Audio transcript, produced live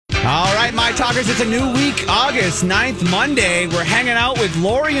My Talkers, it's a new week, August 9th, Monday. We're hanging out with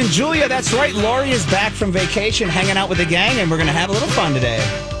Lori and Julia. That's right, Lori is back from vacation, hanging out with the gang, and we're going to have a little fun today.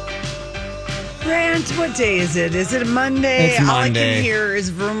 Grant, what day is it? Is it a Monday? It's All Monday. I can hear is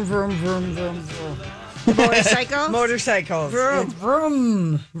vroom, vroom, vroom, vroom, vroom. Motorcycles? Motorcycles. Vroom. It's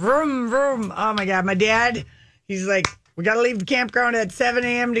vroom, vroom, vroom. Oh, my God. My dad, he's like, we got to leave the campground at 7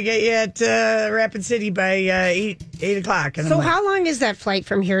 a.m. to get you at Rapid City by 8 o'clock. And So I'm like, how long is that flight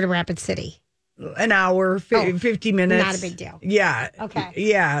from here to Rapid City? an hour, 50 minutes. Not a big deal. Yeah. Okay.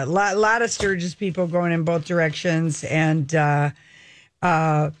 Yeah. A lot of Sturgis people going in both directions. And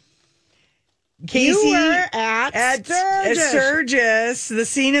Casey, You were at Sturgis, the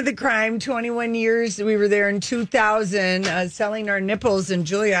scene of the crime, 21 years. We were there in 2000 selling our nipples. And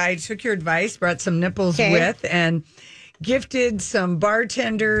Julia, I took your advice, brought some nipples with, and gifted some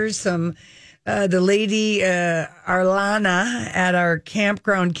bartenders, the lady Arlana at our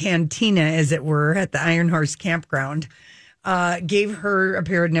campground cantina, as it were, at the Iron Horse campground, gave her a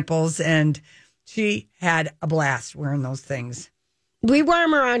pair of nipples, and she had a blast wearing those things. We wore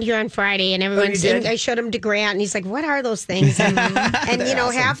them around here on Friday, and everyone's. did? I showed them to Grant, and he's like, "What are those things?" And you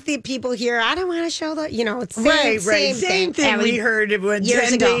know, half the people here, I don't want to show the. You know, it's same thing. We heard it was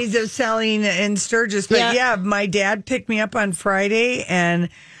 10 days of selling in Sturgis, but yeah, my dad picked me up on Friday, and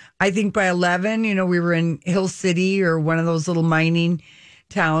I think by 11, you know, we were in Hill City or one of those little mining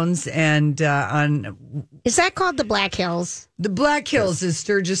towns, and is that called the Black Hills? The Black Hills is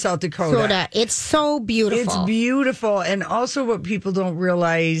Sturgis, South Dakota. It's so beautiful. It's beautiful. And also what people don't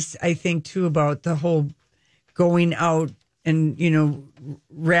realize, I think, too, about the whole going out and, you know,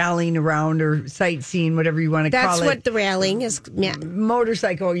 rallying around or sightseeing, whatever you want to call it. That's what the rallying is. Yeah.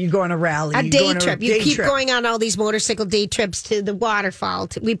 Motorcycle, you go on a rally. A day trip. You keep going on all these motorcycle day trips to the waterfall.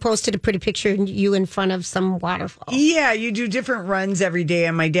 We posted a pretty picture of you in front of some waterfall. Yeah, you do different runs every day.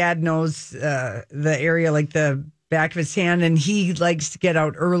 And my dad knows the area like the back of his hand. And he likes to get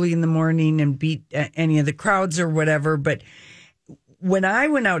out early in the morning and beat any of the crowds or whatever. But when I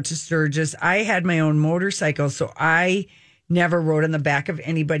went out to Sturgis, I had my own motorcycle. So I never rode on the back of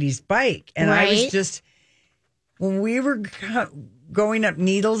anybody's bike. And I was just, when we were going up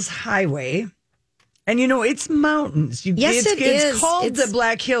Needles Highway, and you know, it's mountains. It's called the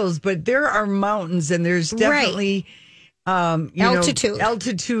Black Hills, but there are mountains and there's definitely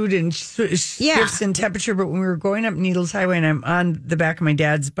altitude and shifts in temperature. But when we were going up Needles Highway, and I'm on the back of my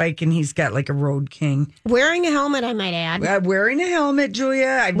dad's bike, and he's got like a Road King. Wearing a helmet, I might add. Wearing a helmet,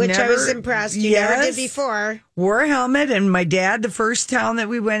 Julia. I was impressed. You never did before. Wore a helmet, and my dad, the first town that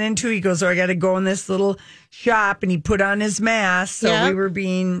we went into, he goes, I got to go in this little shop, and he put on his mask. So we were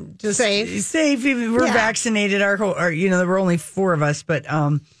being just safe. We were vaccinated. There were only 4 of us, but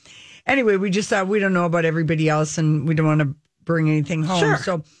anyway, we just thought we don't know about everybody else, and we don't want to bring anything home. Sure.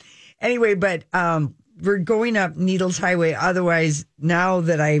 So anyway, but we're going up Needles Highway. Otherwise, now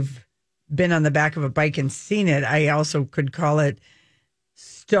that I've been on the back of a bike and seen it, I also could call it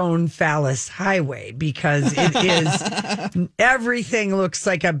Stone Phallus Highway, because it is everything looks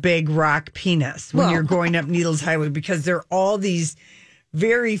like a big rock penis when you're going up Needles Highway, because there are all these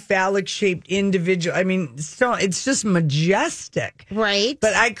very phallic shaped individual. I mean, it's just majestic. Right.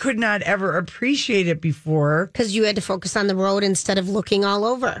 But I could not ever appreciate it before. Because you had to focus on the road instead of looking all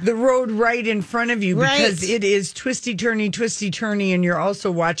over. The road right in front of you, because it is twisty-turny, and you're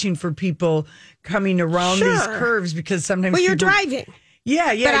also watching for people coming around these curves, because sometimes you're driving.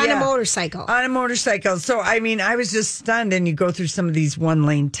 Yeah. But on a motorcycle. On a motorcycle. So, I mean, I was just stunned. And you go through some of these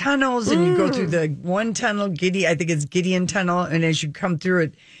one-lane tunnels, and you go through the one tunnel, I think it's Gideon Tunnel. And as you come through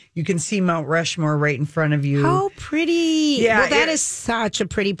it, you can see Mount Rushmore right in front of you. How pretty. Yeah. Well, that is such a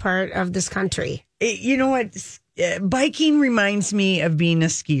pretty part of this country. You know what? Biking reminds me of being a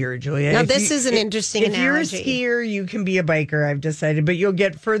skier, Julia. Now, this is an interesting analogy. If you're a skier, you can be a biker, I've decided. But you'll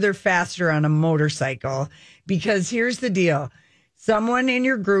get further faster on a motorcycle. Because here's the deal. Someone in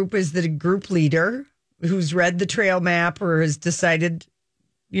your group is the group leader who's read the trail map or has decided,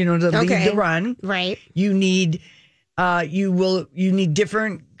 to lead the run. Right. You need, you need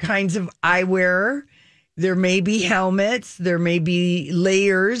different kinds of eyewear. There may be helmets. There may be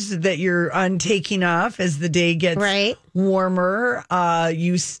layers that you're taking off as the day gets warmer.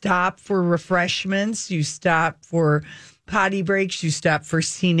 You stop for refreshments. You stop for potty breaks, you stop for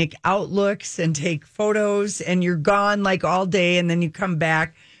scenic outlooks and take photos, and you're gone like all day, and then you come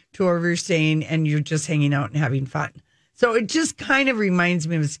back to wherever you're staying and you're just hanging out and having fun. So it just kind of reminds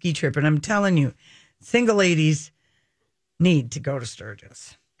me of a ski trip. And I'm telling you, single ladies need to go to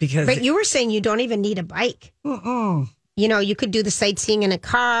Sturgis, because But you were saying you don't even need a bike. you could do the sightseeing in a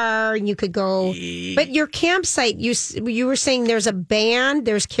car. You could go, but your campsite, you were saying there's a band,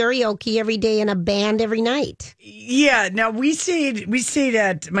 there's karaoke every day and a band every night. Yeah. Now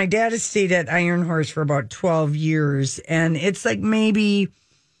my dad has stayed at Iron Horse for about 12 years, and it's like maybe,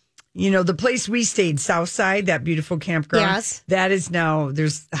 the place we stayed, Southside, that beautiful campground. Yes. That is now,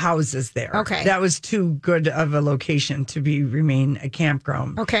 there's houses there. Okay. That was too good of a location to remain a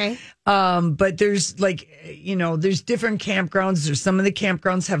campground. Okay. But there's there's different campgrounds. There's some of the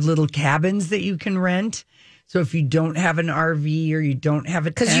campgrounds have little cabins that you can rent. So if you don't have an RV or you don't have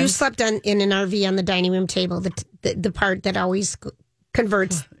a tent. Because you slept in an RV on the dining room table, the part that always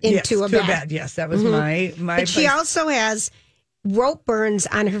converts into a bed. Yes, that was my But place. she also has rope burns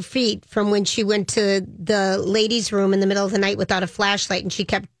on her feet from when she went to the ladies' room in the middle of the night without a flashlight, and she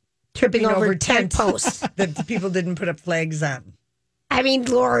kept tripping over tent posts that the people didn't put up flags on. I mean,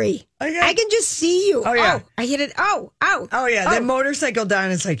 Lori, I can just see you. Oh, yeah. I hit it. Oh, yeah. That motorcycle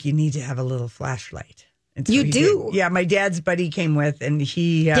down is like, you need to have a little flashlight. You do? Yeah, my dad's buddy came with, and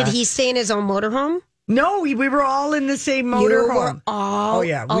he... Did he stay in his own motorhome? No, we were all in the same motorhome.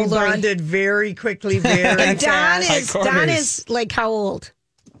 We bonded very quickly, very fast. Don is like how old?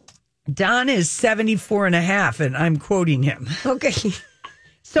 Don is 74 and a half, and I'm quoting him. Okay.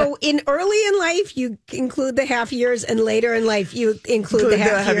 So early in life, you include the half years, and later in life, you include the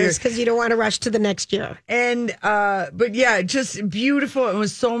half years because you don't want to rush to the next year. And, but yeah, just beautiful. It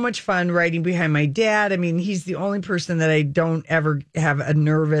was so much fun riding behind my dad. I mean, he's the only person that I don't ever have a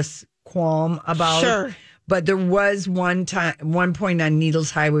nervous qualm about. Sure. But there was one point on Needles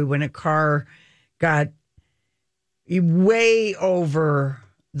Highway when a car got way over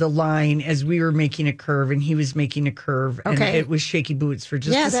the line as we were making a curve and he was making a curve, and it was shaky boots for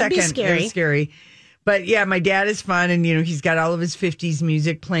just a second. Be scary. It was scary. But yeah, my dad is fun, and Mm-hmm. he's got all of his 50s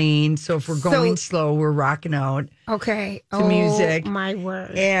music playing. So if we're going slow, we're rocking out. Okay. To music. My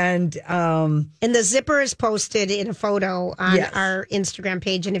word. And the zipper is posted in a photo on our Instagram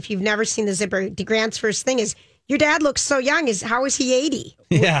page. And if you've never seen the zipper, Grant's first thing is, your dad looks so young. How is he 80?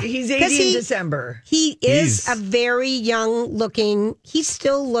 Yeah. He's 80 in December. He is a very young looking. He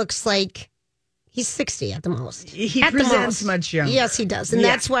still looks like he's 60 at the most. He presents much younger. Yes, he does. And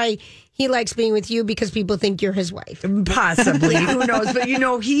that's why he likes being with you, because people think you're his wife. Possibly. Who knows? But,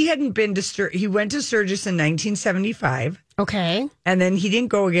 he hadn't been to he went to Sturgis in 1975. Okay. And then he didn't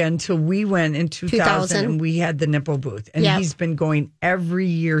go again until we went in 2000 and we had the nipple booth. And he's been going every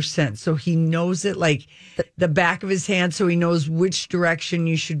year since. So he knows it like the back of his hand. So he knows which direction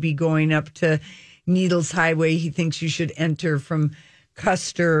you should be going up to Needles Highway. He thinks you should enter from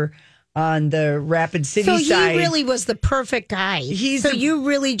Custer on the Rapid City side. So he really was the perfect guy. You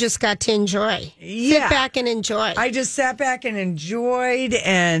really just got to enjoy. Sit back and enjoy. I just sat back and enjoyed,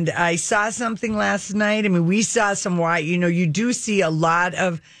 and I saw something last night. I mean, we saw some white. You do see a lot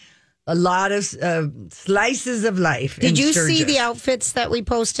of slices of life. Did you see the outfits that we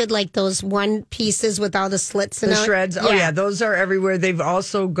posted, like those one pieces with all the slits and the shreds? Oh yeah, those are everywhere. They've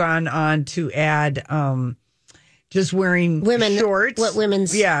also gone on to add just wearing shorts. What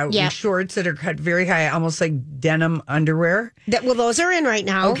women's? Yeah, shorts that are cut very high, almost like denim underwear. Those are in right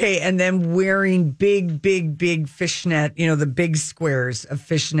now. Okay, and then wearing big fishnet, the big squares of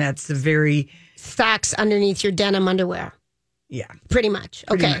fishnets, the very... Socks underneath your denim underwear. Yeah. Pretty much.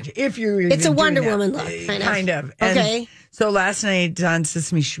 Pretty much. If you're It's a Wonder Woman look, kind of. And so last night, Don says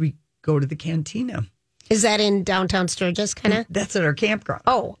to me, should we go to the cantina? Is that in downtown Sturgis, kind of? That's at our campground.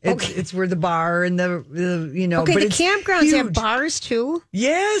 Oh, okay. It's where the bar and the Okay, but the it's campgrounds huge. have bars too?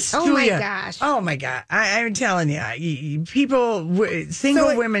 Yes, Oh, Julia. my gosh. Oh, my God. I'm telling you,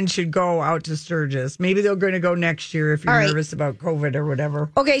 single women should go out to Sturgis. Maybe they're going to go next year if you're nervous about COVID or whatever.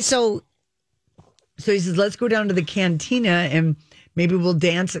 Okay, so he says, let's go down to the cantina and maybe we'll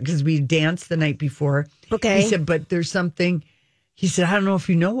dance, because we danced the night before. Okay. He said, but there's something... He said, I don't know if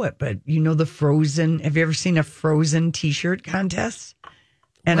you know it, but the Frozen. Have you ever seen a Frozen T-shirt contest?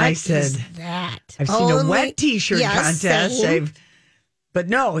 And what I said, is that? I've seen a wet T-shirt contest. Same. But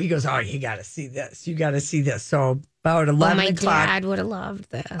no, he goes, oh, you got to see this. You got to see this. So about 11 o'clock. My dad would have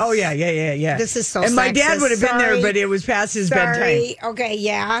loved this. Oh, yeah. This is so And my sexist. dad would have been there, but it was past his bedtime. Okay,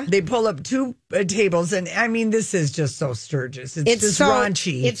 yeah. They pull up two tables, and I mean, this is just so Sturgis. It's just so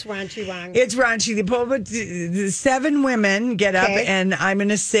raunchy. It's raunchy, wrong. It's raunchy. They pull up, 7 women get up, and I'm going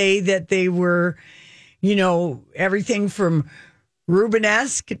to say that they were, everything from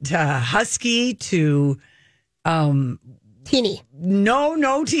Rubenesque to Husky to Teeny.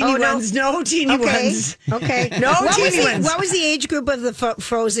 No teeny ones. No teeny ones. Okay. No teeny ones. What was the age group of the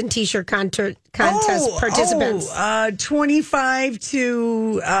Frozen T-shirt contest participants? 25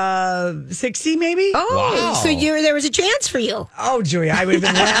 to 60, maybe. Oh, wow. So there was a chance for you. Oh, Julia, I would have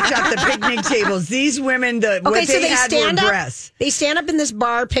been laughed off the picnic tables. These women, what they had were breasts. They stand up in this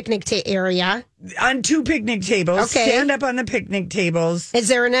bar picnic area. On 2 picnic tables. Okay. Stand up on the picnic tables. Is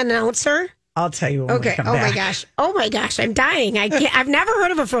there an announcer? I'll tell you when we come back. Oh my gosh, I'm dying. I've never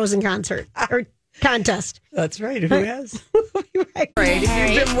heard of a Frozen concert or contest. That's right. Who has? Right.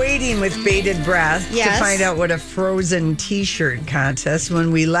 If you've been waiting with bated breath to find out what a Frozen T-shirt contest,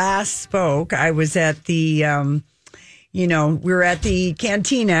 when we last spoke, I was at the, we were at the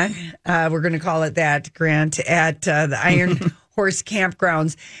cantina. We're going to call it that, Grant, at the Iron Horse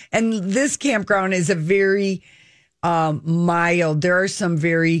Campgrounds. And this campground is a very mild. There are some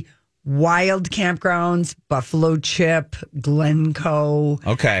very wild campgrounds, Buffalo Chip, Glencoe.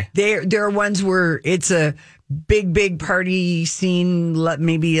 Okay. There are ones where it's a big party scene,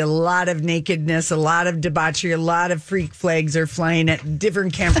 maybe a lot of nakedness, a lot of debauchery, a lot of freak flags are flying at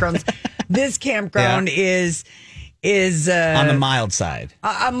different campgrounds. This campground is on the mild side.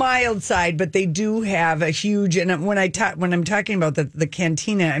 A mild side, but they do have a huge, and when I'm talking about the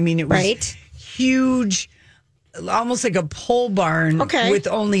cantina, I mean it was huge. Almost like a pole barn with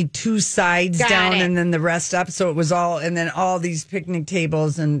only 2 sides down and then the rest up. So it was all, and then all these picnic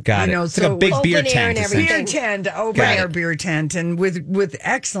tables and, it's like a big beer tent. Beer tent, open air beer tent, and with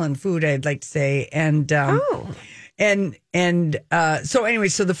excellent food, I'd like to say. And, so anyway,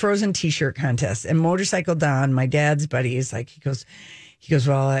 so the Frozen T-shirt contest and Motorcycle Don, my dad's buddy, is like, he goes,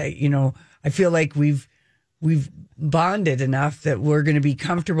 well, I feel like we've bonded enough that we're going to be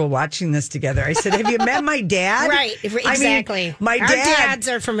comfortable watching this together. I said, have you met my dad? Right, exactly. I mean, Our dads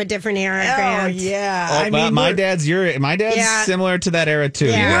are from a different era, Grant. Yeah. My dad's similar to that era too.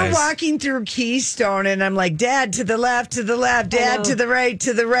 Yeah. We're walking through Keystone and I'm like, Dad, to the left, Dad, to the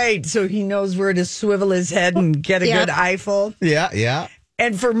right. So he knows where to swivel his head and get a good eyeful. Yeah.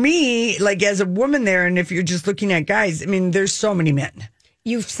 And for me, like as a woman there, and if you're just looking at guys, I mean, there's so many men.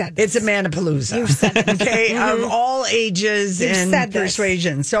 You've said this. It's a manapalooza. You've said this. Okay, of all ages and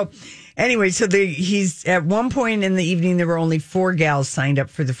persuasion. So anyway, he's at one point in the evening, there were only 4 gals signed up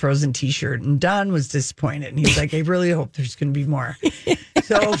for the Frozen T-shirt, and Don was disappointed. And he's like, I really hope there's going to be more.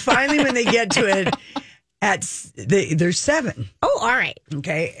 So finally, when they get to it, there's 7. Oh, all right.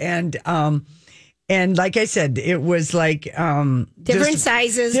 Okay, and like I said, it was like different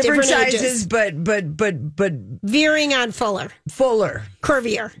sizes, different ages, but veering on fuller,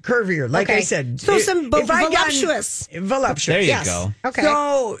 curvier. Like I said, so some voluptuous. There you go. Okay,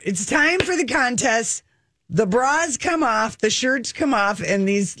 so it's time for the contest. The bras come off, the shirts come off, and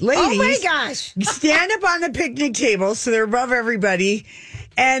these ladies, oh my gosh, stand up on the picnic table so they're above everybody.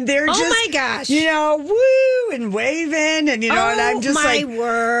 And they're just, oh my gosh, woo, and waving, and and I'm just my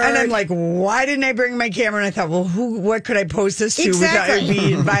word. And I'm like, why didn't I bring my camera? And I thought, well, what could I post this to without it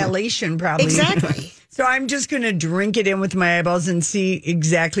be in violation, probably. Exactly. So I'm just going to drink it in with my eyeballs and see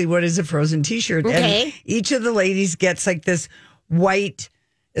exactly what is a Frozen T-shirt. Okay. And each of the ladies gets like this white,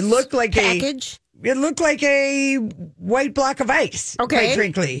 it looked like package. It looked like a white block of ice, quite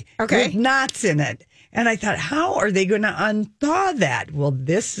frankly, with knots in it. And I thought, how are they going to unthaw that? Well,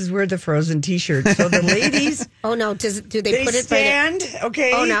 this is where the Frozen T-shirts. So the ladies. Oh no! Do they put it? Stand.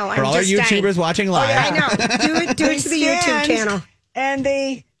 Okay. Oh no! For all our YouTubers watching live, I know. Do it to the YouTube channel. And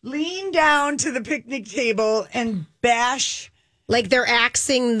they lean down to the picnic table and bash. Like they're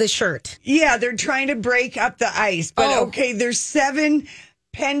axing the shirt. Yeah, they're trying to break up the ice. But there's 7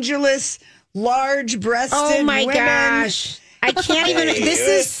 pendulous, large-breasted women. Oh my gosh. I can't even. This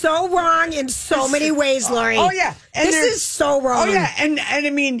is so wrong in so many ways, Lori. Oh yeah, and this is so wrong. Oh yeah, and I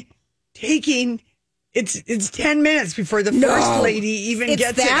mean, it's 10 minutes before the first lady even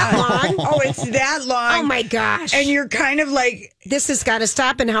gets that it. long. Oh, it's that long. Oh my gosh! And you're kind of like, this has got to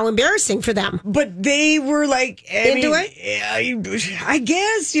stop, and how embarrassing for them. But they were like into it. I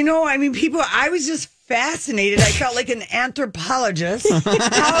guess people. I was just fascinated. I felt like an anthropologist.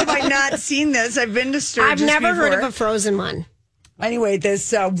 How have I not seen this? I've been to Sturgis. I've never heard of before. a Frozen one. Anyway,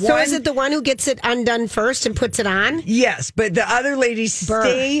 this one. So is it the one who gets it undone first and puts it on? Yes, but the other ladies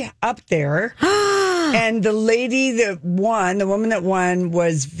stay up there. And the lady that won, the woman that won,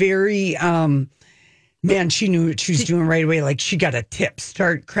 was very, she knew what she was doing right away. Like she got a tip,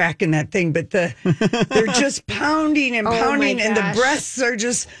 start cracking that thing. But they're just pounding and pounding, and the breasts are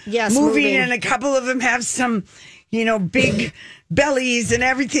just moving. And a couple of them have some, big bellies, and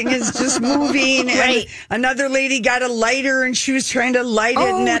everything is just moving. Right. And another lady got a lighter, and she was trying to light it,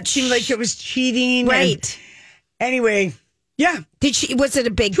 and that seemed like it was cheating. Right. And anyway, Yeah. Was it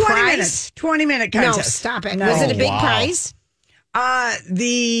a big 20 prize? minutes. 20-minute contest. No, stop it. No. Was it a big prize?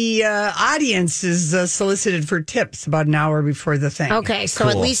 The audience is solicited for tips about an hour before the thing. Okay, so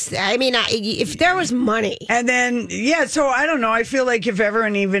at least, if there was money. And then, so I don't know. I feel like if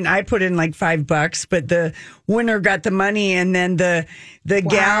everyone I put in like $5, but the winner got the money. And then the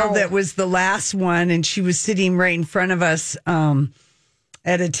gal that was the last one, and she was sitting right in front of us,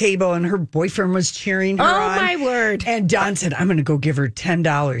 at a table, and her boyfriend was cheering her on. Oh, my word. And Don said, I'm going to go give her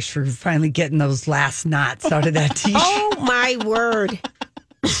 $10 for finally getting those last knots out of that T-shirt. Oh, my word.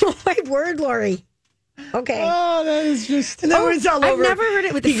 Oh, my word, Lori. Okay. Oh, that is just... And that was all over. I've never heard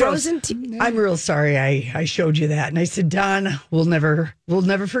it with the frozen... I'm real sorry I showed you that. And I said, Don, we'll never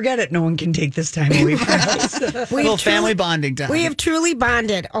forget it. No one can take this time away from us. Little family bonding time. We have truly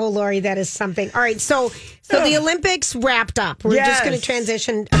bonded. Oh, Lori, that is something. All right, so the Olympics wrapped up. We're just going to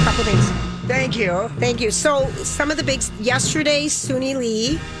transition a couple things. Thank you. So some of the big... Yesterday, Suni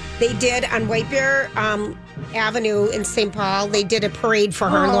Lee, they did on White Bear Avenue in St. Paul, they did a parade for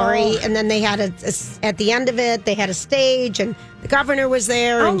her, Lori, and then they had at the end of it, they had a stage, and the governor was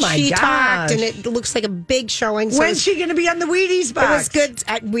there, and she talked, and it looks like a big showing. So when's she going to be on the Wheaties box? It was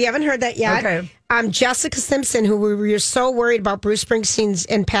good. We haven't heard that yet. Okay. Jessica Simpson, who we were so worried about, Bruce Springsteen's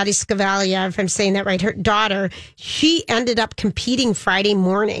and Patty Scavalia, if I'm saying that right, her daughter, she ended up competing Friday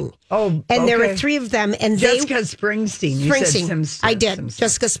morning. Oh, and there were 3 of them, and Jessica Springsteen. You said Simpson. I did. Simpson.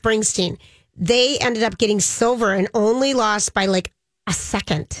 Jessica Springsteen. They ended up getting silver and only lost by like a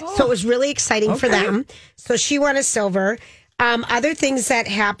second. So it was really exciting for them. So she won a silver. Other things that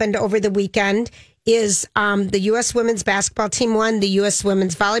happened over the weekend is the U.S. women's basketball team won, the U.S.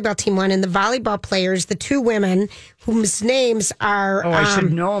 women's volleyball team won, and the volleyball players, the 2 women whose names are... I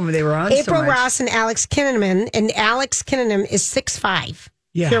should know them. They were on April so much. Ross and Alex Kinnaman. And Alex Kinnaman is 6'5".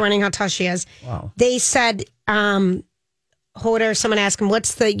 Yeah. If you're wondering how tall she is. Wow. They said... Hodor, someone asked him,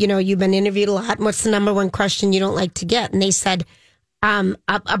 what's the, you've been interviewed a lot, and what's the number one question you don't like to get? And they said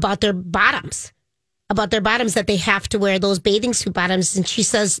about their bottoms, that they have to wear those bathing suit bottoms. And she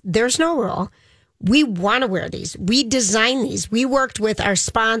says, there's no rule. We want to wear these. We design these. We worked with our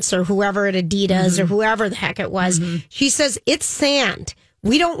sponsor, whoever at Adidas or whoever the heck it was. Mm-hmm. She says, it's sand.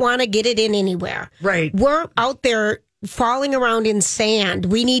 We don't want to get it in anywhere. Right. We're out there falling around in sand.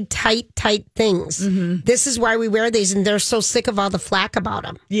 We need tight things. Mm-hmm. This is why we wear these, and they're so sick of all the flack about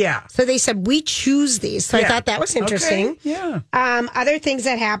them. Yeah. So they said, we choose these. So I thought that was interesting. Okay. Yeah. Other things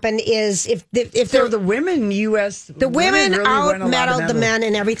that happened is if the women, U.S. The women really out-medaled the men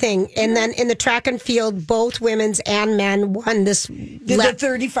and everything. And then in the track and field, both women's and men won this. Did the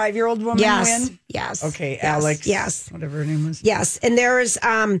 35-year-old woman win? Yes. Okay, yes, Alex. Yes. Whatever her name was. Yes. And there is,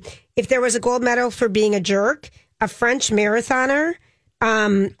 if there was a gold medal for being a jerk, a French marathoner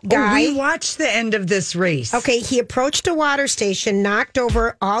guy. We watched the end of this race. Okay, he approached a water station, knocked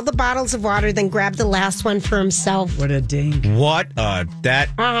over all the bottles of water, then grabbed the last one for himself. What a dink. Because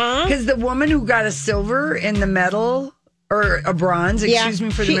the woman who got a silver in the medal, or a bronze, excuse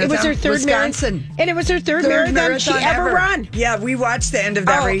me, for the marathon, it was her third Wisconsin. And it was her third marathon she ever run. Yeah, we watched the end of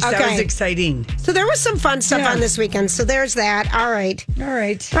that race. Okay. That was exciting. So there was some fun stuff on this weekend. So there's that. All right,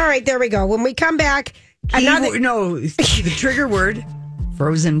 there we go. When we come back... the trigger word,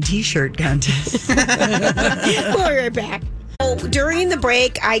 frozen T-shirt contest. We'll be right back. During the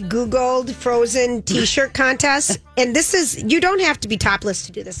break, I Googled frozen T-shirt contest, and you don't have to be topless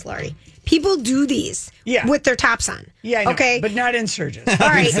to do this, Lori. People do these with their tops on. Yeah, I know, okay, but not in Sturgis. All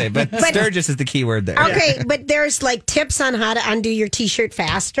right, but Sturgis is the key word there. Okay, but there's like tips on how to undo your T-shirt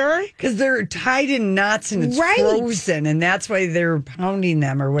faster because they're tied in knots and it's frozen, and that's why they're pounding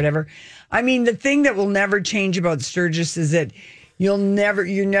them or whatever. I mean, the thing that will never change about Sturgis is that you're never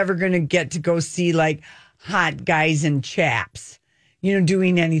going to get to go see like hot guys in chaps,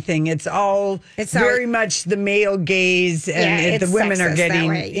 doing anything. It's very much the male gaze, and the women are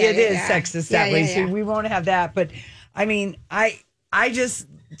getting it is sexist that way. So we won't have that. But I mean, I just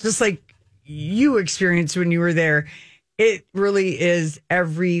like you experienced when you were there. It really is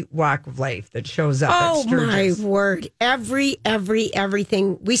every walk of life that shows up at Sturgis. Oh, my word.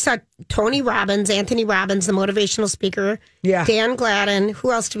 Everything. We saw Anthony Robbins, the motivational speaker. Yeah. Dan Gladden.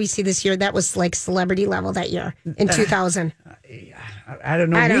 Who else did we see this year? That was like celebrity level that year in 2000. I don't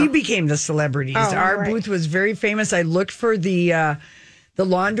know. We became the celebrities. Our booth was very famous. I looked for the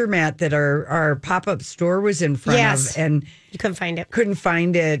laundromat that our pop-up store was in front of. And you couldn't find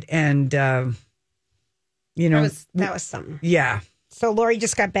it. And... that was something. Yeah. So Lori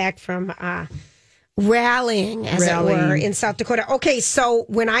just got back from rallying, as it were, in South Dakota. Okay, so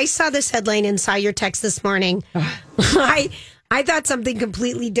when I saw this headline and saw your text this morning, I thought something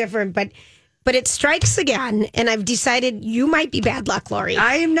completely different. But But it strikes again, and I've decided you might be bad luck, Lori.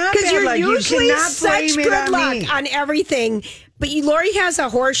 I am not bad luck. Because you're usually you cannot such blame good it luck me. on everything. But Lori has a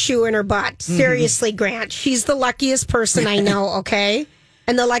horseshoe in her butt. Seriously, Grant. She's the luckiest person I know, okay?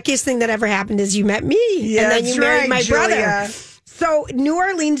 And the luckiest thing that ever happened is you met me. Yeah, and then you married my Julia. brother. So New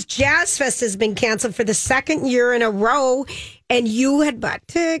Orleans Jazz Fest has been canceled for the second year in a row. And you had bought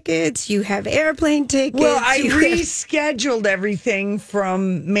tickets. You have airplane tickets. Well, I rescheduled everything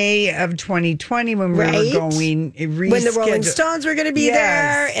from May of 2020 when we were going. When the Rolling Stones were going to be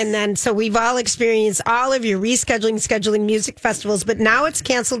there. And then, so we've all experienced all of your scheduling music festivals. But now it's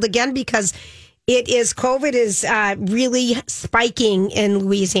canceled again because COVID is really spiking in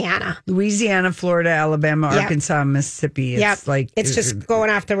Louisiana. Louisiana, Florida, Alabama, Arkansas, Mississippi. It's just going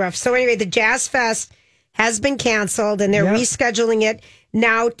off the roof. So anyway, the Jazz Fest has been canceled and they're rescheduling it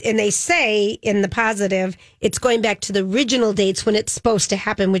now. And they say in the positive, it's going back to the original dates when it's supposed to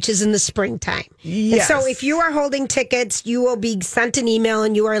happen, which is in the springtime. Yes. And so if you are holding tickets, you will be sent an email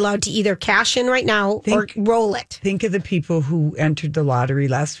and you are allowed to either cash in right now or roll it. Think of the people who entered the lottery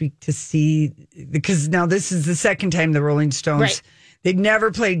last week to see, because now this is the second time the Rolling Stones. Right. They'd never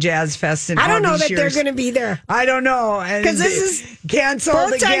played Jazz Fest in all these years. I don't know that they're going to be there. I don't know. Because this is canceled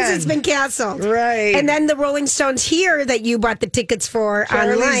both again. times it's been canceled. Right. And then the Rolling Stones here that you bought the tickets for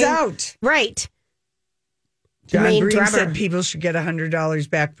Charlie's online. out. Right. John Green said people should get $100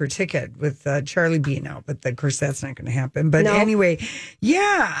 back per ticket with Charlie being out. But of course, that's not going to happen. But anyway,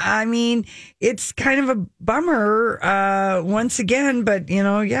 I mean, it's kind of a bummer once again. But,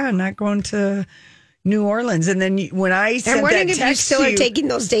 not going to New Orleans. And then when I sent I'm wondering that if text you still are taking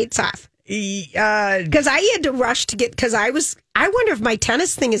those dates off. Because I had to rush to get, because I wonder if my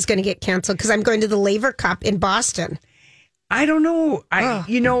tennis thing is going to get canceled because I'm going to the Laver Cup in Boston. I don't know.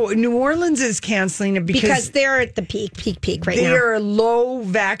 New Orleans is canceling it because they're at the peak right now. They are a low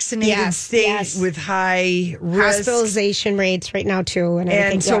vaccinated state with high risk. Hospitalization rates right now too.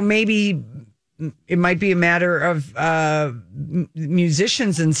 And so maybe it might be a matter of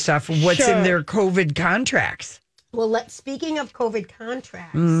musicians and stuff, what's in their COVID contracts. Well, speaking of COVID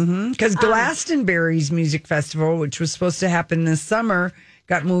contracts. Because Glastonbury's music festival, which was supposed to happen this summer,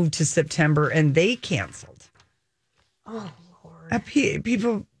 got moved to September and they canceled. Oh, Lord.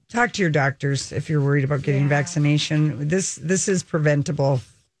 People, talk to your doctors if you're worried about getting vaccination. This is preventable.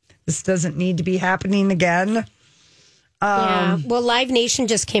 This doesn't need to be happening again. Well, Live Nation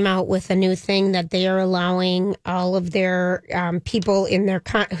just came out with a new thing that they are allowing all of their people in their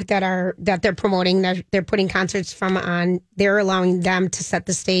that they're promoting, that they're putting concerts from on. They're allowing them to set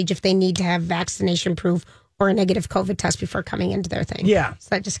the stage if they need to have vaccination proof or a negative COVID test before coming into their thing. Yeah, so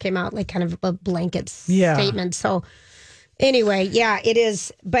that just came out like kind of a blanket statement. So. Anyway, it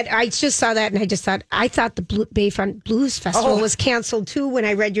is. But I just saw that and I thought the Bayfront Blues Festival was canceled too when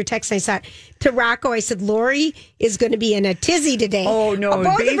I read your text. I thought to Rocco, I said, Lori is going to be in a tizzy today. Oh, no,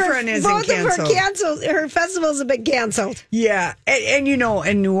 Bayfront isn't canceled. Both of her canceled. Her festivals have been canceled. Yeah. And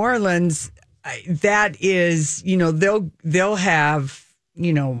in New Orleans, that is, they'll have,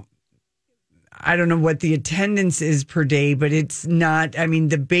 I don't know what the attendance is per day, but it's not. I mean,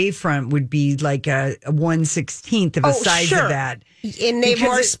 the Bayfront would be like a 1/16 of the size of that. And they have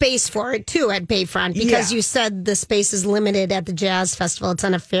more space for it, too, at Bayfront, because you said the space is limited at the Jazz Festival. It's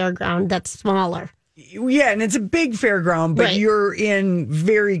on a fairground that's smaller. Yeah, and it's a big fairground, but you're in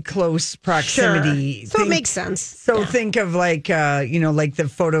very close proximity. Sure. So it makes sense. So think of like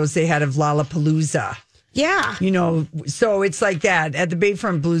the photos they had of Lollapalooza. Yeah. So it's like that. At the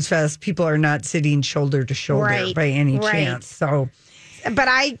Bayfront Blues Fest, people are not sitting shoulder to shoulder by any chance. So, but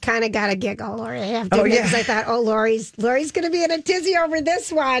I kind of got a giggle, Lori. I have to admit, because I thought, Lori's going to be in a tizzy over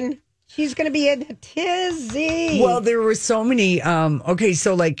this one. She's going to be in a tizzy. Well, there were so many.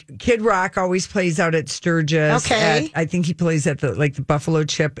 So like Kid Rock always plays out at Sturgis. Okay. I think he plays at the Buffalo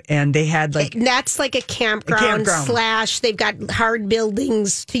Chip, and they had that's like a campground / they've got hard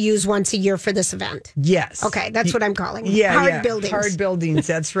buildings to use once a year for this event. Yes. Okay, that's what I'm calling it. Yeah, hard buildings. Hard buildings.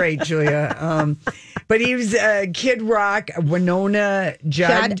 That's right, Julia. But he was Kid Rock, Winona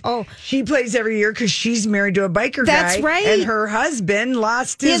Judd. Oh, she plays every year because she's married to a biker guy. That's right. And her husband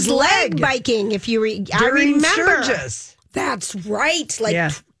lost his leg. Biking, if you I remember. Sturgis. That's right.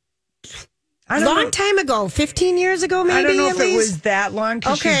 Long time ago, 15 years ago, maybe. I don't know if it was that long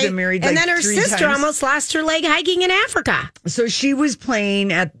because she's been married and then her 3 sister times. almost lost her leg hiking in Africa. So she was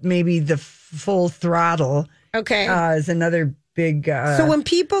playing at maybe the Full Throttle. Okay. Is another big. So when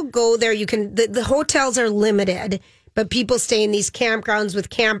people go there, you can. The hotels are limited. But people stay in these campgrounds with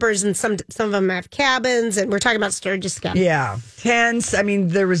campers, and some of them have cabins, and we're talking about Sturgis again. Yeah, tents. I mean,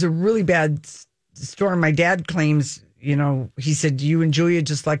 there was a really bad storm. My dad claims he said, you and Julia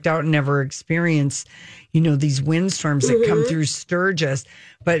just lucked out and never experienced, these windstorms that come through Sturgis.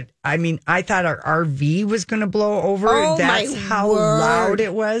 But I mean, I thought our RV was going to blow over. Oh, that's how loud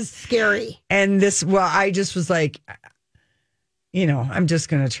it was. Scary. And I just was like, I'm just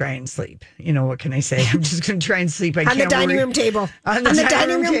going to try and sleep. What can I say? I'm just going to try and sleep. On the dining room table. On the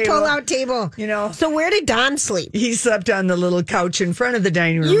dining room pull-out table. So where did Don sleep? He slept on the little couch in front of the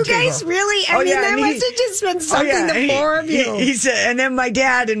dining room table. You guys really? That must have just been something, the four of you. He said, and then my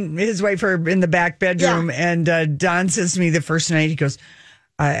dad and his wife are in the back bedroom, and Don says to me the first night, he goes,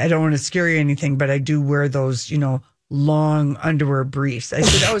 I don't want to scare you or anything, but I do wear those, long underwear briefs. I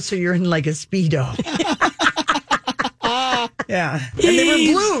said, oh, so you're in like a Speedo. Yeah. And they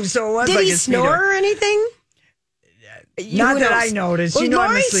were blue, so it was Did like he a snore or anything? Not that I noticed. Well, I'm a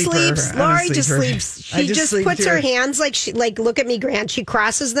Lori sleeper. sleeps. Lori just sleeps. She just puts her hands like look at me, Grant. She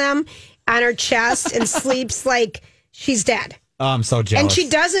crosses them on her chest and sleeps like she's dead. Oh, I'm so jealous. And she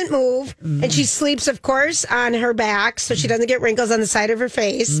doesn't move. And she sleeps, of course, on her back so she doesn't get wrinkles on the side of her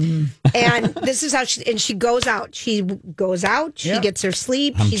face. And this is how she goes out. She goes out. She gets her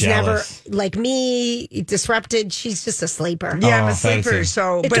sleep. She's jealous. never, like me, disrupted. She's just a sleeper. Yeah, I'm a sleeper.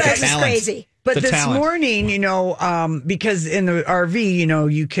 So, it drives us crazy. But this morning, because in the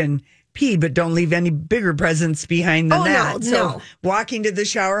RV, you can pee, but don't leave any bigger presents behind than that. So walking to the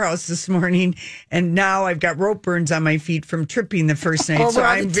shower house this morning, and now I've got rope burns on my feet from tripping the first night. Over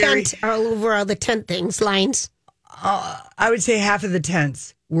all the tent lines. I would say half of the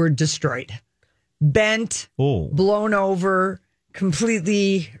tents were destroyed, bent, blown over,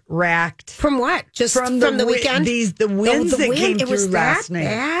 completely racked. From what? Just from the weekend? The winds that came through last night.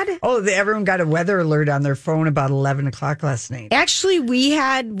 Bad? Oh, everyone got a weather alert on their phone about 11 o'clock last night. Actually, we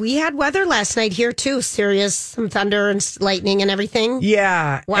had weather last night here too. Serious, some thunder and lightning and everything.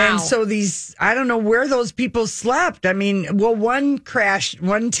 Yeah. Wow. And so I don't know where those people slept. I mean, one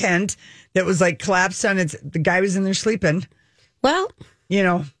tent that was like collapsed on the guy was in there sleeping. Well,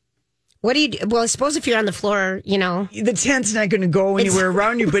 what do you do? Well, I suppose if you're on the floor, the tent's not going to go anywhere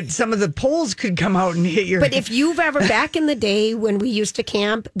around you, but some of the poles could come out and hit your. But if you've ever, back in the day when we used to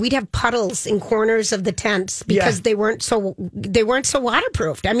camp, we'd have puddles in corners of the tents because they weren't so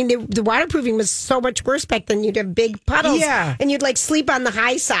waterproofed. I mean, the waterproofing was so much worse back then. You'd have big puddles, and you'd like sleep on the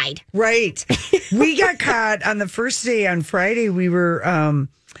high side. Right. We got caught on the first day on Friday. We were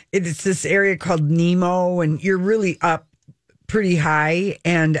it's this area called Nemo, and you're really up pretty high.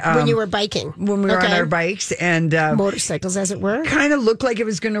 And when you were biking, when we were on our bikes and motorcycles, as it were, kind of looked like it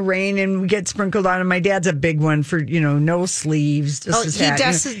was going to rain, and we get sprinkled on. And my dad's a big one for no sleeves.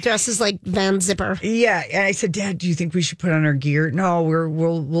 He dresses like Van Zipper. Yeah, and I said, Dad, do you think we should put on our gear? No,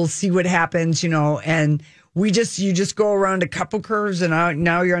 we'll see what happens, and you just go around a couple curves, and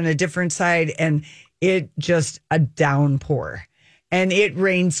now you're on a different side, and it just a downpour, and it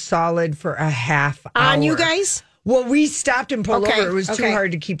rained solid for a half hour on you guys. Well, we stopped and pulled over. It was too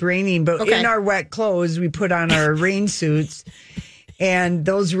hard to keep raining. But in our wet clothes, we put on our rain suits. And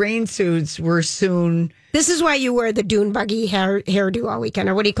those rain suits were soon... This is why you wear the dune buggy hairdo all weekend.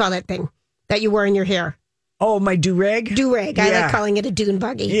 Or what do you call that thing that you wear in your hair? Oh, my do-rag? Do-rag. Yeah. I like calling it a dune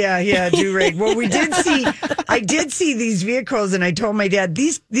buggy. Yeah, do-rag. Well, I did see these vehicles, and I told my dad,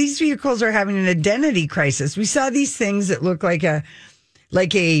 these vehicles are having an identity crisis. We saw these things that look like a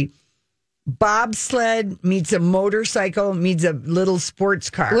bobsled meets a motorcycle meets a little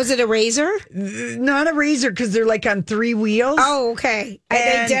sports car. Was it a Razor? Not a Razor, because they're like on three wheels. Oh, okay.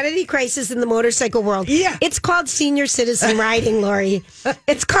 An identity crisis in the motorcycle world. Yeah. It's called senior citizen riding, Lori.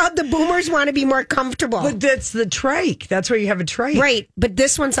 It's called the boomers want to be more comfortable. But that's the trike. That's why you have a trike. Right. But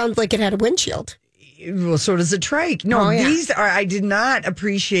this one sounds like it had a windshield. Well, so does a trike. No, I did not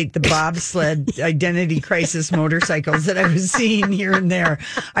appreciate the bobsled identity crisis motorcycles that I was seeing here and there.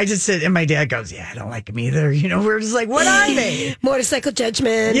 I just said, and my dad goes, I don't like them either. We're just like, what are they? Motorcycle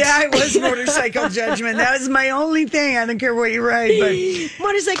judgment. Yeah, it was motorcycle judgment. That was my only thing. I don't care what you write, but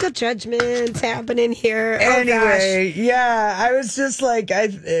motorcycle judgment's happening here. Anyway, I was just like,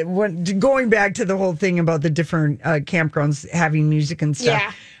 going back to the whole thing about the different campgrounds having music and stuff.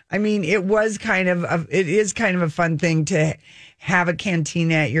 Yeah. I mean, it is kind of a fun thing to have a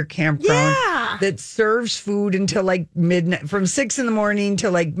cantina at your campground that serves food until like midnight, from 6 a.m.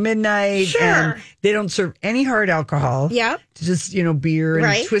 till like midnight. Sure. And they don't serve any hard alcohol. Yeah. Just, beer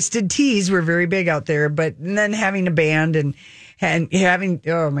and twisted teas were very big out there. But then having a band and having,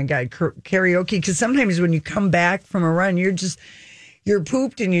 oh my God, karaoke. Because sometimes when you come back from a run, you're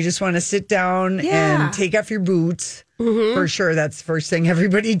pooped and you just want to sit down and take off your boots. Mm-hmm. For sure. That's the first thing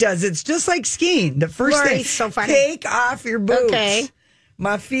everybody does. It's just like skiing. The first thing, so funny. Take off your boots. Okay.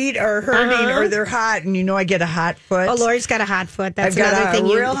 My feet are hurting or they're hot, and I get a hot foot. Oh, Lori's got a hot foot. That's I've got another thing.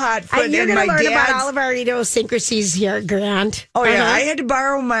 Real hot foot. You're going to learn about all of our idiosyncrasies here, Grant. Oh yeah, I had to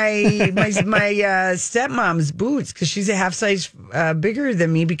borrow my stepmom's boots because she's a half size bigger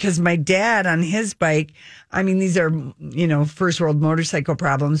than me. Because my dad on his bike, I mean, these are first world motorcycle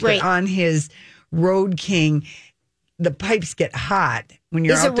problems, but on his Road King, the pipes get hot when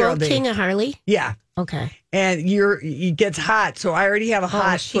you're out there all day. Is a Road King a Harley? Yeah. Okay. And it gets hot, so I already have a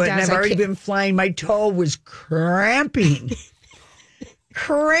hot foot, and I've already been flying. My toe was cramping.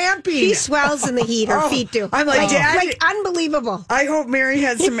 She swells in the heat. Her feet do. I'm like, Dad, unbelievable. I hope Mary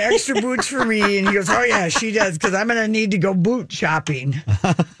has some extra boots for me. And he goes, oh yeah, she does, because I'm going to need to go boot shopping.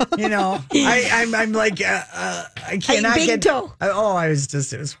 I'm like, I cannot get. Toe. It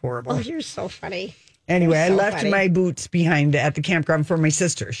was horrible. Oh, you're so funny. Anyway, I left my boots behind at the campground for my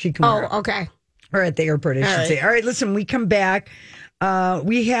sister. She can wear them. Okay. Or at the airport, I should say. All right, listen, we come back.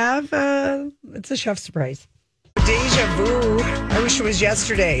 We have, it's a chef surprise. Deja vu. I wish it was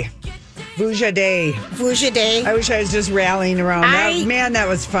yesterday. Vuja Day. Vuja Day. I wish I was just rallying around. That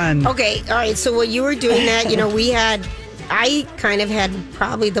was fun. Okay, all right. So while you were doing that, I kind of had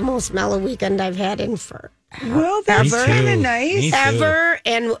probably the most mellow weekend I've had in forever. Well, that's kind of nice. Ever.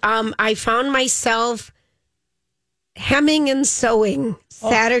 And I found myself hemming and sewing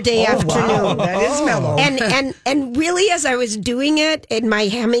Saturday afternoon. Wow. That is mellow. And really, as I was doing it in my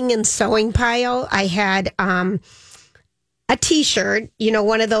hemming and sewing pile, I had a T-shirt,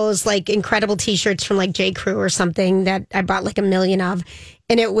 one of those like incredible T-shirts from like J. Crew or something that I bought like 1 million of,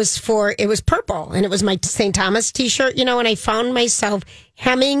 and it was purple, and it was my St. Thomas T-shirt, and I found myself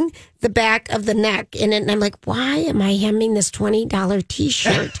hemming the back of the neck, and I'm like, why am I hemming this $20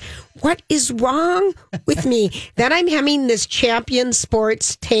 T-shirt? What is wrong with me? Then I'm hemming this Champion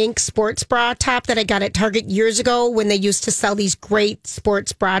Sports Tank sports bra top that I got at Target years ago when they used to sell these great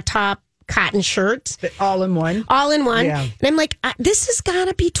sports bra top cotton shirts. All in one. Yeah. And I'm like, this has got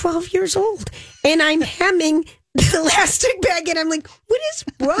to be 12 years old. And I'm hemming the elastic bag, and I'm like, what is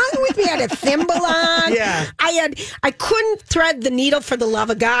wrong with me? I had a thimble on. Yeah. I couldn't thread the needle for the love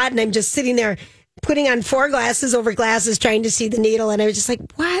of God, and I'm just sitting there putting on 4 glasses over glasses trying to see the needle, and I was just like,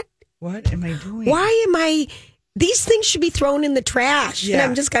 what? What am I doing? Why am I... These things should be thrown in the trash. Yeah. And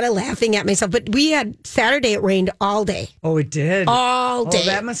I'm just kind of laughing at myself. But we had Saturday, it rained all day. Oh, it did? All day. Oh,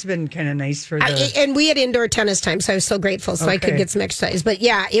 that must have been kind of nice for and we had indoor tennis time, so I was so grateful I could get some exercise. But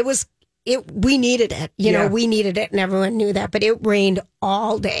yeah, we needed it. We needed it, and everyone knew that. But it rained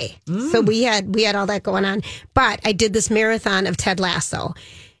all day. So we had all that going on. But I did this marathon of Ted Lasso.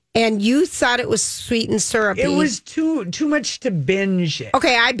 And you thought it was sweet and syrupy. It was too much to binge it.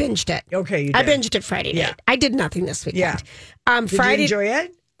 Okay, I binged it. Okay, you did. I binged it Friday night. I did nothing this weekend. Yeah. Friday, did you enjoy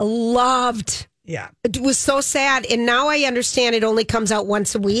it? Loved. Yeah. It was so sad. And now I understand it only comes out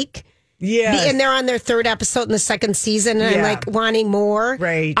once a week. Yeah. And they're on their 3rd episode in the 2nd season, and I'm like wanting more.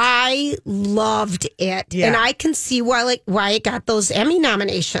 Right. I loved it. Yeah. And I can see why it got those Emmy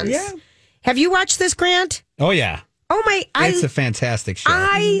nominations. Yeah. Have you watched this, Grant? Oh, yeah. Oh my! It's a fantastic show.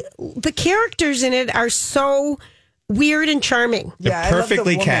 The characters in it are so weird and charming. They're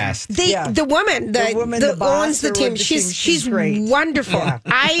perfectly cast. The woman that owns the team. She's wonderful.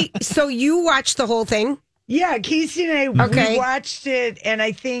 Yeah. So you watched the whole thing? Yeah, Casey and I we watched it, and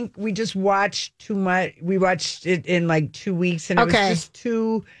I think we just watched too much. We watched it in like 2 weeks, and it was just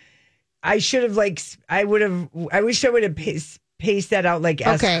too. I should have I wish I would have pace that out like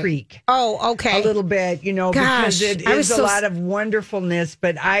S Creek. Oh, okay. A little bit, because it is a lot of wonderfulness,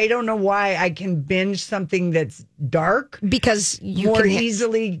 but I don't know why I can binge something that's dark. Because you more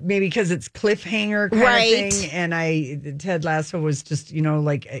easily, maybe because it's cliffhanger kind of thing. And Ted Lasso was just,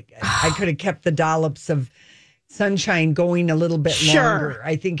 I could have kept the dollops of sunshine going a little bit longer.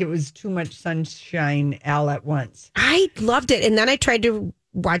 I think it was too much sunshine all at once. I loved it. And then I tried to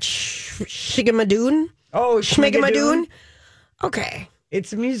watch Shigamadoon. Oh, Shmigadoon. Okay.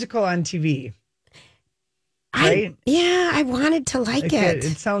 It's a musical on TV. Right? I wanted to like it.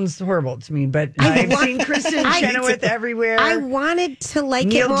 It sounds horrible to me, but I've seen Kristen Chenoweth everywhere. I wanted to like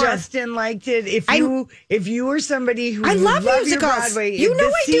it more. Neil Justin liked it. If you were somebody who I love musicals. Your Broadway, I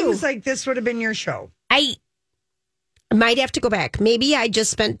do. Seems like this would have been your show. I might have to go back. Maybe I just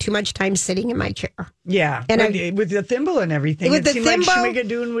spent too much time sitting in my chair. Yeah, and with the thimble and everything, it seemed like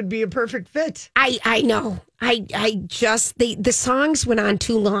Shmigadoon would be a perfect fit. I know. I just the songs went on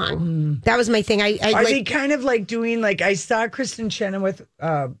too long. That was my thing. Are they kind of like doing I saw Kristen Chenoweth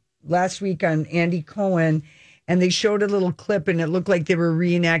last week on Andy Cohen, and they showed a little clip, and it looked like they were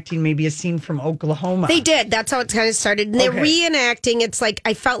reenacting maybe a scene from Oklahoma. They did. That's how it kind of started. And they're reenacting. It's like,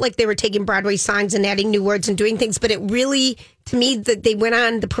 I felt like they were taking Broadway songs and adding new words and doing things, but it really, to me, that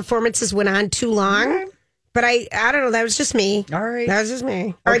the performances went on too long. Okay. But I don't know. That was just me. All right. That was just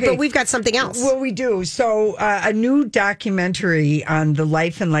me. All right, but we've got something else. Well, we do. So a new documentary on the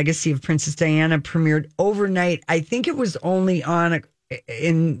life and legacy of Princess Diana premiered overnight. I think it was only on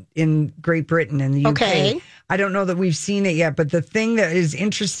in Great Britain and the UK. Okay. I don't know that we've seen it yet, but the thing that is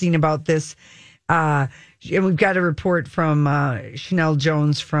interesting about this, and we've got a report from Chanel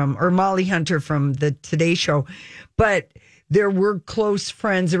Jones or Molly Hunter from the Today Show, but there were close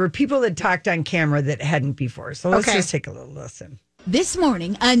friends. There were people that talked on camera that hadn't before. So let's just take a little listen. This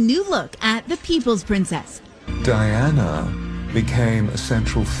morning, a new look at the People's Princess. Diana became a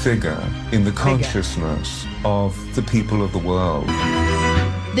central figure in the consciousness of the people of the world.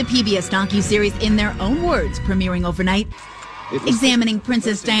 The PBS docuseries, in their own words, premiering overnight, examining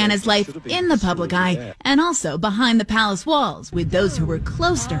Princess Diana's life in the public eye and also behind the palace walls with those who were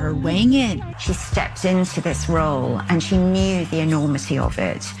close to her weighing in. She stepped into this role and she knew the enormity of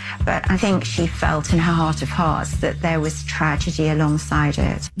it, but I think she felt in her heart of hearts that there was tragedy alongside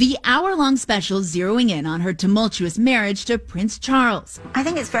it. The hour-long special zeroing in on her tumultuous marriage to Prince Charles. I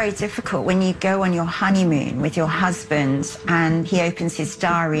think it's very difficult when you go on your honeymoon with your husband and he opens his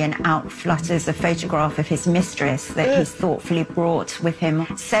diary and out flutters a photograph of his mistress that he's thoughtfully brought with him.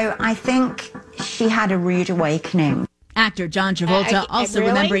 So I think she had a rude awakening. Actor John Travolta also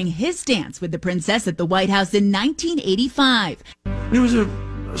remembering his dance with the princess at the White House in 1985. It was a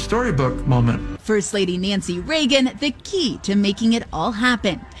storybook moment. First Lady Nancy Reagan, the key to making it all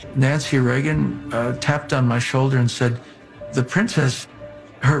happen. Nancy Reagan tapped on my shoulder and said, the princess,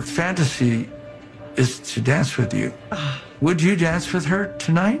 her fantasy is to dance with you. Would you dance with her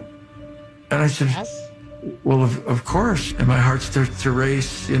tonight? And I said, yes. Well, of course. And my heart starts to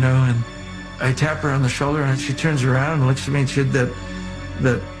race, and I tap her on the shoulder and she turns around and looks at me and she had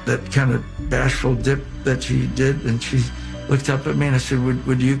that kind of bashful dip that she did. And she looked up at me and I said,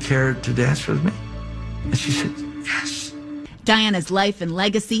 would you care to dance with me? And she said, yes. Diana's life and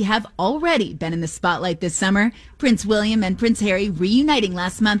legacy have already been in the spotlight this summer. Prince William and Prince Harry reuniting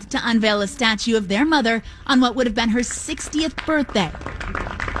last month to unveil a statue of their mother on what would have been her 60th birthday.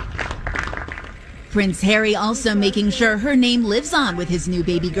 Prince Harry also making sure her name lives on with his new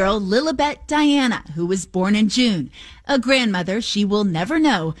baby girl, Lilibet Diana, who was born in June. A grandmother she will never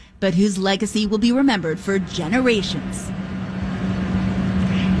know, but whose legacy will be remembered for generations.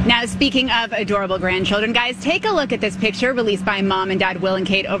 Now, speaking of adorable grandchildren, guys, take a look at this picture released by Mom and Dad Will and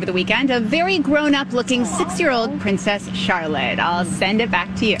Kate over the weekend. A very grown-up looking 6-year-old Princess Charlotte. I'll send it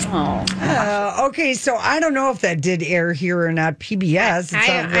back to you. Okay, so I don't know if that did air here or not. PBS. I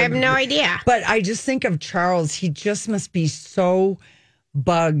have no idea. But I just think of Charles. He just must be so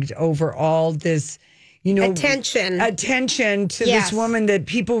bugged over all this, attention to this woman that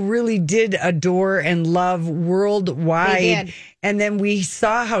people really did adore and love worldwide. They did. And then we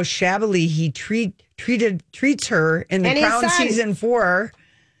saw how shabbily he treats her in the Crown season 4.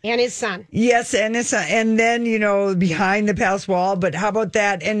 And his son. Yes, and his son. And then, behind the palace wall. But how about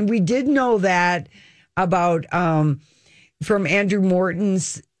that? And we did know that about from Andrew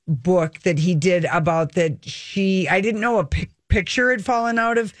Morton's book that he did about that I didn't know a picture had fallen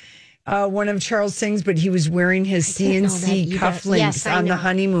out of one of Charles' things, but he was wearing his CNC cufflinks on the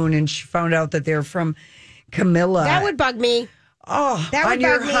honeymoon, and she found out that they're from Camilla. That would bug me. Oh, on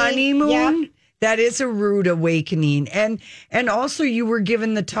your honeymoon? Yep. That is a rude awakening. And also you were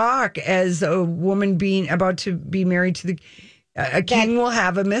given the talk as a woman being about to be married to a king will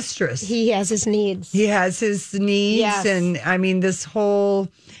have a mistress. He has his needs. Yes. And I mean this whole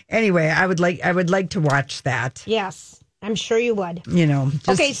anyway, I would like to watch that. Yes. I'm sure you would.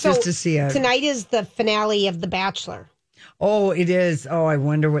 Just to see it. Tonight is the finale of The Bachelor. Oh, it is. Oh, I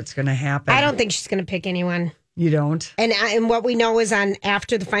wonder what's going to happen. I don't think she's going to pick anyone. You don't? And what we know is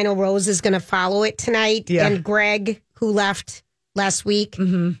after the final rose is going to follow it tonight. Yeah. And Greg, who left last week,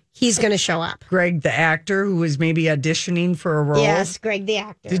 he's going to show up. Greg, the actor who was maybe auditioning for a role. Yes, Greg, the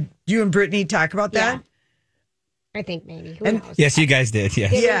actor. Did you and Brittany talk about that? Yeah. I think maybe. Who knows? Yes, you guys did.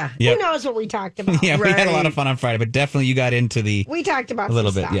 Yes. Yeah. Yep. Who knows what we talked about? Yeah, we had a lot of fun on Friday, but definitely you got into We talked about a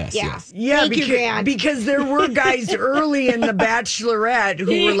little bit. Stuff. Yes. Yeah, Thank you, Grant. because there were guys early in The Bachelorette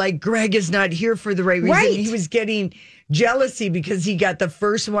who were like, Greg is not here for the right reason. Right. He was getting jealousy because he got the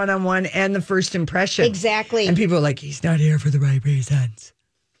first one-on-one and the first impression. Exactly. And people were like, he's not here for the right reasons.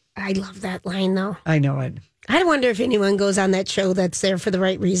 I love that line, though. I know it. I wonder if anyone goes on that show that's there for the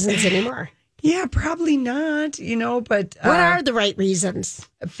right reasons anymore. Yeah, probably not, but... What are the right reasons?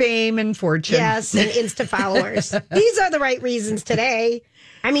 Fame and fortune. Yes, and Insta followers. These are the right reasons today.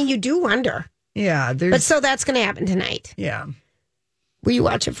 I mean, you do wonder. Yeah. But so that's going to happen tonight. Yeah. Will you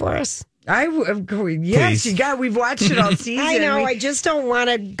watch it for us? Yes, Please. we've watched it all season. I know, I just don't want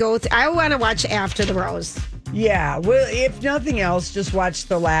to go... I want to watch After the Rose. Yeah, well, if nothing else, just watch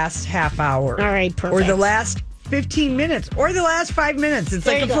the last half hour. All right, perfect. Or the last 15 minutes, or the last 5 minutes. It's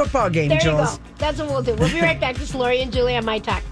like a football game, There Jules. you go. That's what we'll do. We'll be right back. This is Lori and Julie on My Talk.